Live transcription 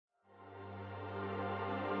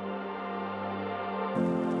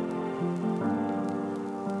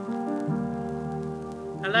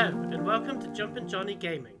Hello, and welcome to Jumpin' Johnny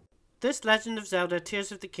Gaming. This Legend of Zelda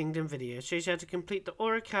Tears of the Kingdom video shows you how to complete the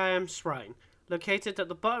Orochium Shrine, located at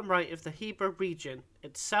the bottom right of the Hebra region.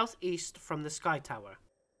 It's southeast from the Sky Tower.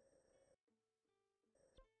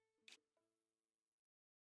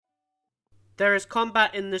 There is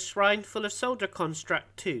combat in this shrine full of soldier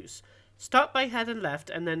construct 2s. Start by heading left,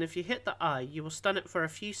 and then if you hit the eye, you will stun it for a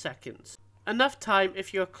few seconds. Enough time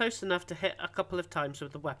if you are close enough to hit a couple of times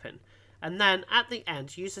with the weapon. And then, at the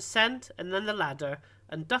end, use Ascend and then the ladder,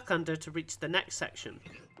 and duck under to reach the next section.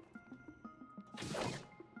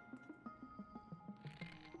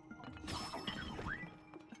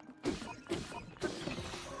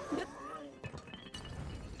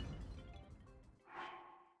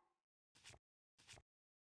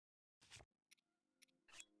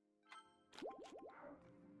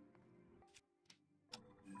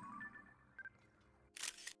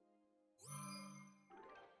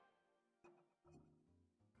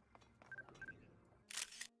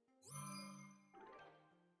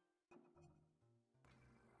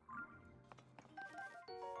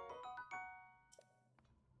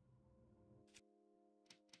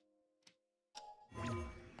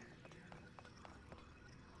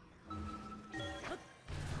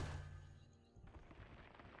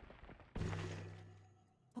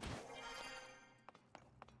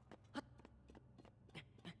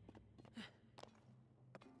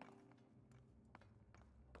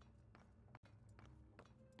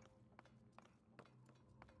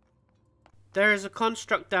 There is a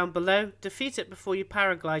construct down below. Defeat it before you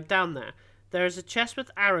paraglide down there. There is a chest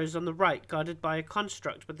with arrows on the right, guarded by a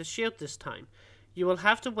construct with a shield this time. You will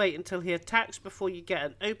have to wait until he attacks before you get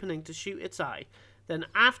an opening to shoot its eye. Then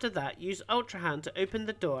after that, use Ultra Hand to open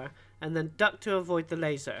the door, and then duck to avoid the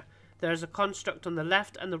laser. There is a construct on the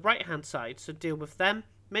left and the right hand side, so deal with them.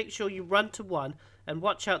 Make sure you run to one, and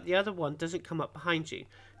watch out the other one doesn't come up behind you.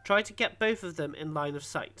 Try to get both of them in line of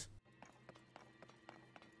sight.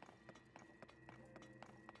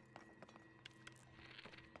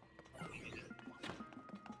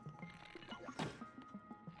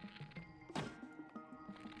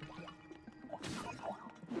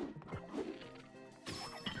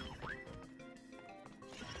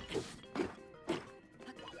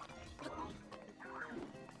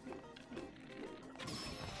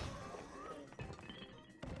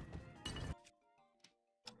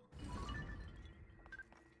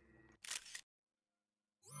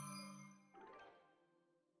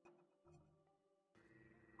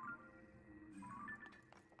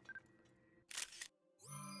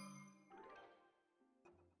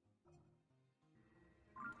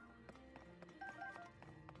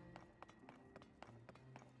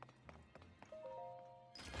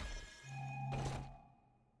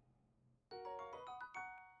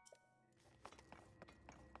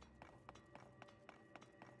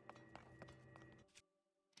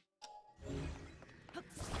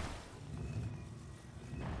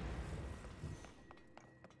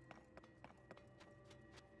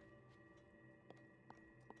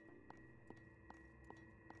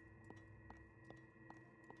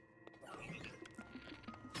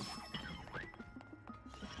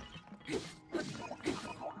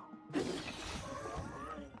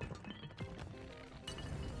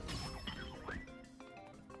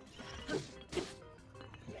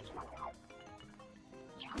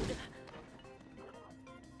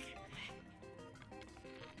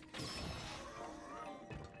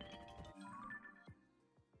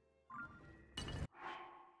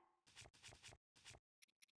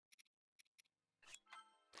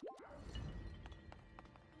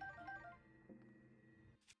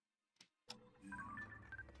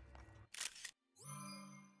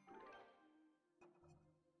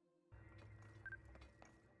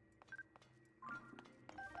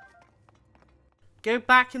 Go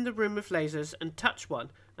back in the room with lasers and touch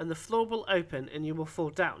one, and the floor will open and you will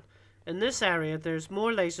fall down. In this area there is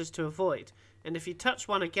more lasers to avoid, and if you touch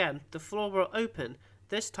one again, the floor will open,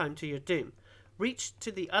 this time to your doom. Reach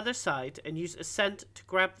to the other side and use Ascent to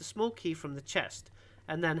grab the small key from the chest,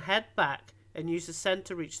 and then head back and use Ascent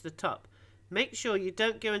to reach the top. Make sure you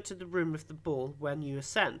don't go into the room with the ball when you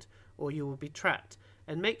ascend, or you will be trapped,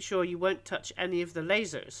 and make sure you won't touch any of the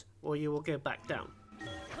lasers, or you will go back down.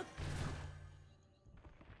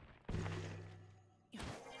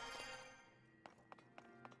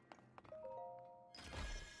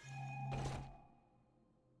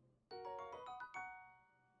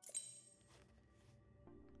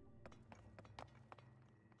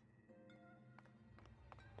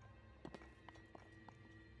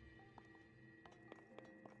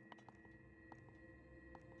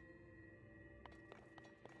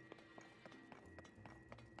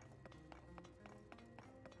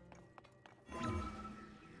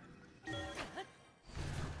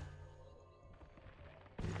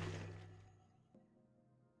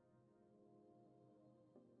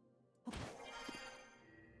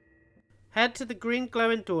 Head to the green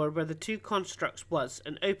glowing door where the two constructs was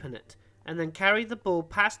and open it, and then carry the ball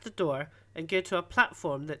past the door and go to a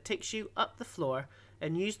platform that takes you up the floor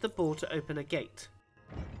and use the ball to open a gate.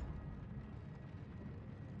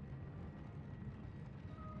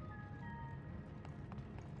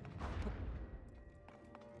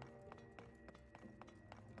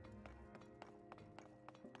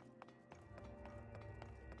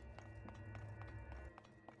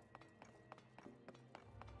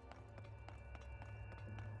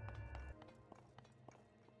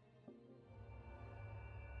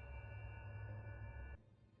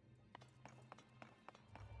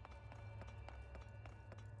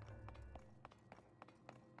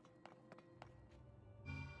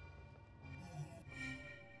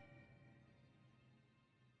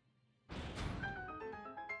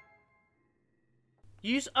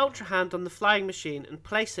 Use Ultra Hand on the flying machine and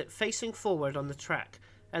place it facing forward on the track,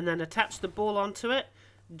 and then attach the ball onto it,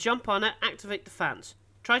 jump on it, activate the fans.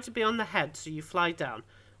 Try to be on the head so you fly down.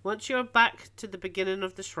 Once you are back to the beginning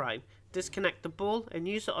of the shrine, disconnect the ball and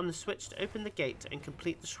use it on the switch to open the gate and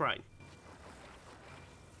complete the shrine.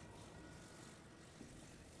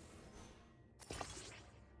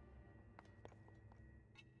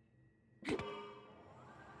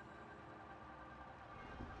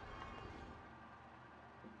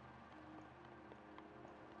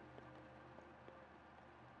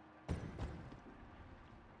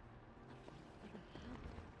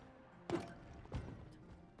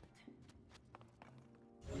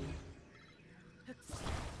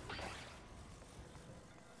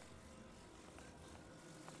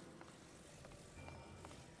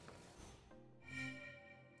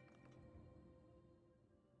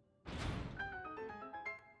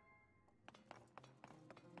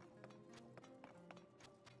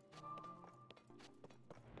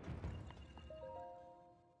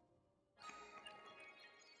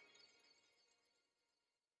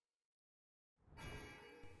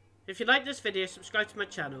 If you like this video, subscribe to my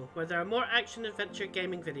channel, where there are more action adventure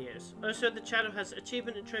gaming videos. Also, the channel has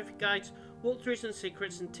achievement and trophy guides, walkthroughs and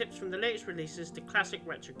secrets, and tips from the latest releases to classic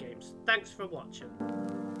retro games. Thanks for watching.